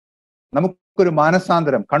നമുക്കൊരു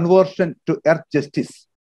മാനസാന്തരം, conversion to earth justice.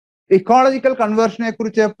 Ecological കൺവേർഷനെ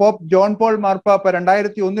കുറിച്ച് പോപ്പ് ജോൺ പോൾ മാർപ്പാപ്പ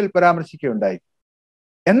 2001 പരാമർശിക്കുകയുണ്ടായി.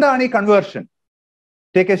 എന്താണ് ഈ conversion?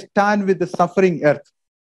 Take A stand with the suffering earth.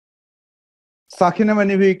 സഹനം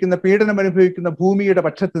അനുഭവിക്കുന്ന, പീഡനം അനുഭവിക്കുന്ന ഭൂമിയുടെ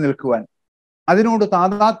പക്ഷത്ത് നിൽക്കുവാൻ, അതിനോട്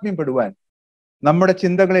താതാത്മ്യപ്പെടുവാൻ, നമ്മുടെ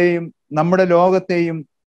ചിന്തകളെയും നമ്മുടെ ലോകത്തെയും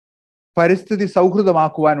പരിസ്ഥിതി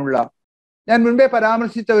സൗഹൃദമാക്കുവാനുള്ള, ഞാൻ മുൻപേ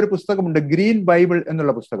പരാമർശിച്ച ഒരു പുസ്തകമുണ്ട്, ഗ്രീൻ ബൈബിൾ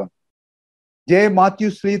എന്നുള്ള പുസ്തകം. ജെ മാത്യു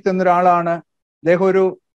സ്ലീത്ത് എന്നൊരാളാണ്. അദ്ദേഹം ഒരു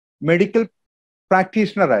മെഡിക്കൽ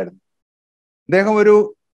പ്രാക്ടീഷണർ ആയിരുന്നു.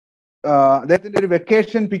 അദ്ദേഹത്തിന്റെ ഒരു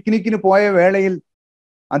വെക്കേഷൻ പിക്നിക്കിന് പോയ വേളയിൽ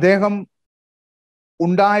അദ്ദേഹം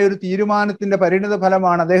ഉണ്ടായ ഒരു തീരുമാനത്തിന്റെ പരിണിത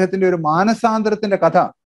ഫലമാണ് അദ്ദേഹത്തിന്റെ ഒരു മാനസാന്തരത്തിന്റെ കഥ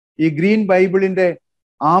ഈ ഗ്രീൻ ബൈബിളിന്റെ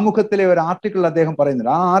ആമുഖത്തിലെ ഒരു ആർട്ടിക്കിൾ അദ്ദേഹം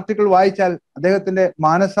പറയുന്നുണ്ട്. ആ ആർട്ടിക്കിൾ വായിച്ചാൽ അദ്ദേഹത്തിന്റെ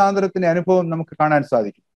മാനസാന്തരത്തിന്റെ അനുഭവം നമുക്ക് കാണാൻ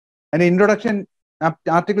സാധിക്കും. അതിന്റെ ഇൻട്രൊഡക്ഷൻ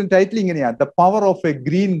ആർട്ടിക്കിൾ ടൈറ്റിൽ ഇങ്ങനെയാണ്, the power of A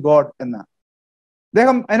green God എന്ന.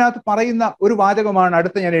 അദ്ദേഹം അതിനകത്ത് പറയുന്ന ഒരു വാചകമാണ്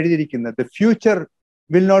അടുത്ത് ഞാൻ എഴുതിയിരിക്കുന്നത്. The future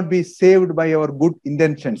will not be saved by our good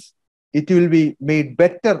intentions, it will be made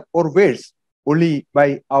better or verse only by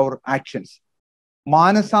our actions.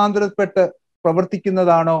 മാനസാന്തരപ്പെട്ട്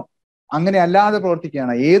പ്രവർത്തിക്കുന്നതാണോ, അങ്ങനെ അല്ലാതെ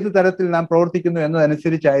പ്രവർത്തിക്കുകയാണോ, ഏത് തരത്തിൽ നാം പ്രവർത്തിക്കുന്നു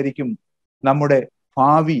എന്നതനുസരിച്ചായിരിക്കും നമ്മുടെ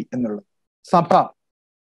ഭാവി എന്നുള്ളത്. സഭ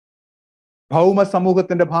ഭൗമ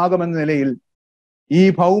സമൂഹത്തിന്റെ ഭാഗമെന്ന നിലയിൽ ഈ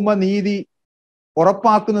ഭൗമനീതി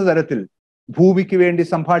ഉറപ്പാക്കുന്ന തരത്തിൽ ഭൂമിക്ക് വേണ്ടി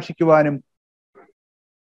സംഭാഷിക്കുവാനും,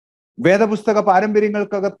 വേദപുസ്തക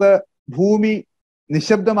പാരമ്പര്യങ്ങൾക്കകത്ത് ഭൂമി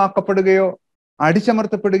നിശബ്ദമാക്കപ്പെടുകയോ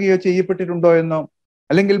അടിച്ചമർത്തപ്പെടുകയോ ചെയ്യപ്പെട്ടിട്ടുണ്ടോ എന്നോ,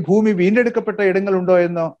 അല്ലെങ്കിൽ ഭൂമി വീണ്ടെടുക്കപ്പെട്ട ഇടങ്ങളുണ്ടോ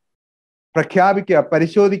എന്നോ പ്രഖ്യാപിക്കുക,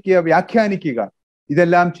 പരിശോധിക്കുക, വ്യാഖ്യാനിക്കുക,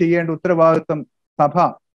 ഇതെല്ലാം ചെയ്യേണ്ട ഉത്തരവാദിത്വം സഭ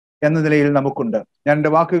എന്ന നിലയിൽ നമുക്കുണ്ട്. ഞാൻ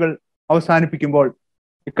എൻ്റെ വാക്കുകൾ അവസാനിപ്പിക്കുമ്പോൾ,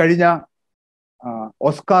 കഴിഞ്ഞ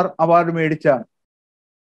ഓസ്കാർ അവാർഡ് മേടിച്ച,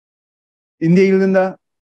 ഇന്ത്യയിൽ നിന്ന്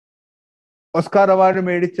ഓസ്കാർ അവാർഡ്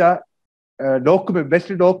മേടിച്ച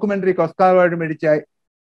ബെസ്റ്റ് ഡോക്യുമെന്ററിക്ക് ഓസ്കാർ അവാർഡ് മേടിച്ച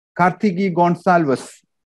കാർത്തികി ഗോൺസാൽവസ്,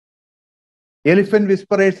 എലിഫന്റ്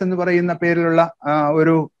വിസ്പറേഴ്സ് എന്ന് പറയുന്ന പേരിലുള്ള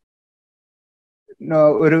ഒരു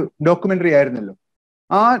ഡോക്യുമെന്ററി ആയിരുന്നല്ലോ.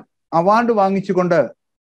 ആ അവാർഡ് വാങ്ങിച്ചുകൊണ്ട്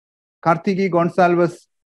കാർത്തികി ഗോൺസാൽവസ്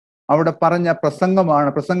അവിടെ പറഞ്ഞ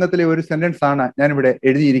പ്രസംഗത്തിലെ ഒരു സെന്റൻസ് ആണ് ഞാനിവിടെ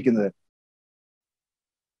എഴുതിയിരിക്കുന്നത്.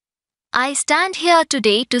 I stand here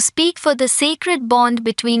today to speak for the sacred bond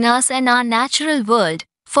between us and our natural world,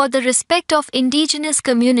 for the respect of indigenous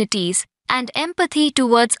communities, and empathy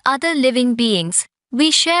towards other living beings we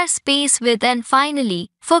share space with, and finally,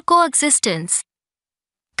 for coexistence.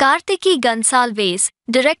 Karthiki Gonsalves,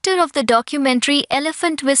 director of the documentary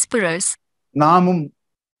Elephant Whisperers. നാമും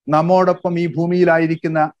നമ്മോടൊപ്പം ഈ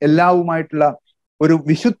ഭൂമിയിലായിരിക്കുന്ന എല്ലാവുമായിട്ടുള്ള ഒരു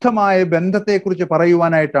വിശുദ്ധമായ ബന്ധത്തെക്കുറിച്ച്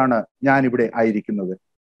പറയുവാനായിട്ടാണ് ഞാനിവിടെ ആയിരിക്കുന്നത്.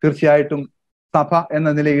 തീർച്ചയായിട്ടും സഭ എന്ന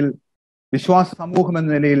നിലയിൽ, വിശ്വാസ സമൂഹം എന്ന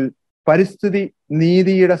നിലയിൽ, പരിസ്ഥിതി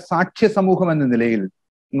നീതിയുടെ സാക്ഷ്യ സമൂഹം എന്ന നിലയിൽ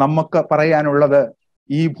നമുക്ക് പറയാനുള്ളത്,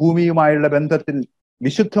 ഈ ഭൂമിയുമായുള്ള ബന്ധത്തിൽ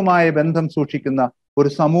വിശുദ്ധമായ ബന്ധം സൂക്ഷിക്കുന്ന ഒരു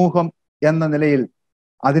സമൂഹം എന്ന നിലയിൽ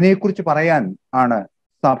അതിനെക്കുറിച്ച് പറയാൻ ആണ്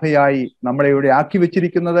സഭയായി നമ്മളെ ഇവിടെ ആക്കി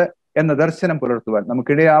വെച്ചിരിക്കുന്നത് എന്ന ദർശനം പുലർത്തുവാൻ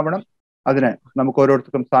നമുക്കിടയാവണം. അതിന് നമുക്ക്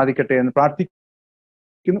ഓരോരുത്തർക്കും സാധിക്കട്ടെ എന്ന്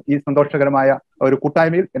പ്രാർത്ഥിക്കുന്നു. ഈ സന്തോഷകരമായ ഒരു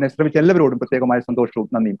കൂട്ടായ്മയിൽ എന്നെ ശ്രമിച്ച എല്ലാവരോടും പ്രത്യേകമായ സന്തോഷവും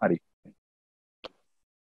നന്ദിയും അറിയിക്കും.